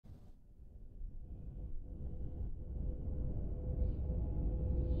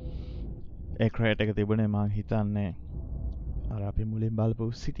ඒ ක්‍රේට් එක තිබුණේ මං හිතන්නේ අර අපි මුලින් බලපු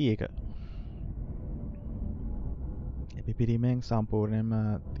සිටි එක පිරිමෙන් සම්පූර්ණයෙන්ම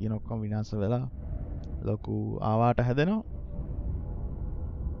තියෙන ඔක්කොම විනාශ වෙලා ලොකු ආවාට හැදෙනවා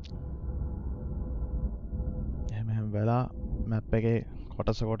එහෙම වෙලා මැප් එකේ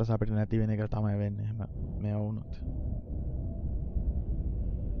කොටස අපිට නැති වෙන එක තමයි වෙන්නේ එහෙම මේ වුණොත්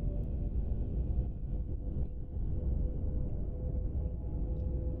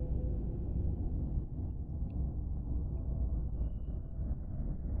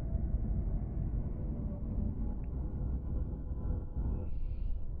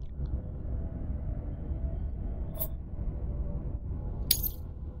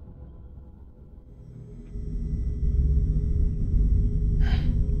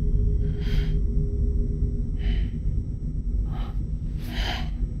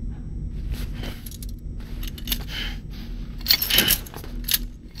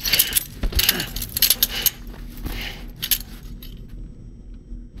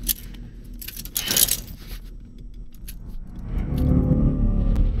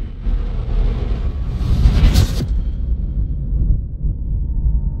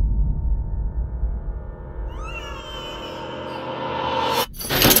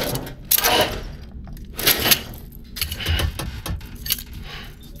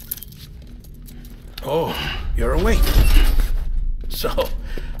Oh, you're awake. So,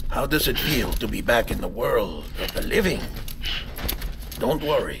 how does it feel to be back in the world of the living? Don't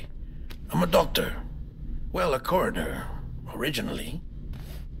worry. I'm a doctor. Well, a coroner, originally.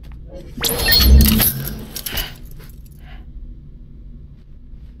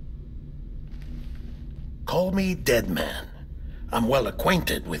 Call me Dead Man. I'm well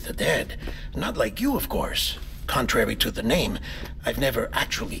acquainted with the dead. Not like you, of course. Contrary to the name, I've never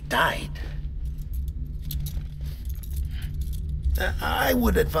actually died. I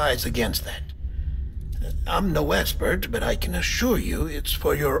would advise against that. I'm no expert, but I can assure you it's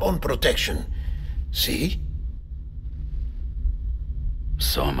for your own protection. See?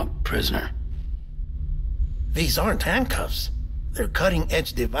 So I'm a prisoner. These aren't handcuffs. They're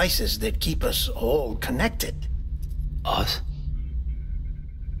cutting-edge devices that keep us all connected. Us?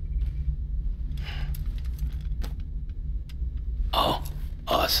 Oh,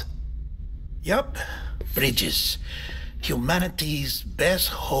 us. Yup. Bridges. Humanity's best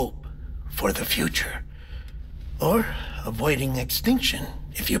hope for the future. Or avoiding extinction,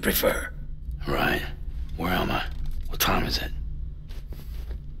 if you prefer. Right. Where am I? What time is it?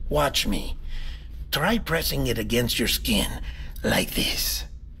 Watch me. Try pressing it against your skin, like this.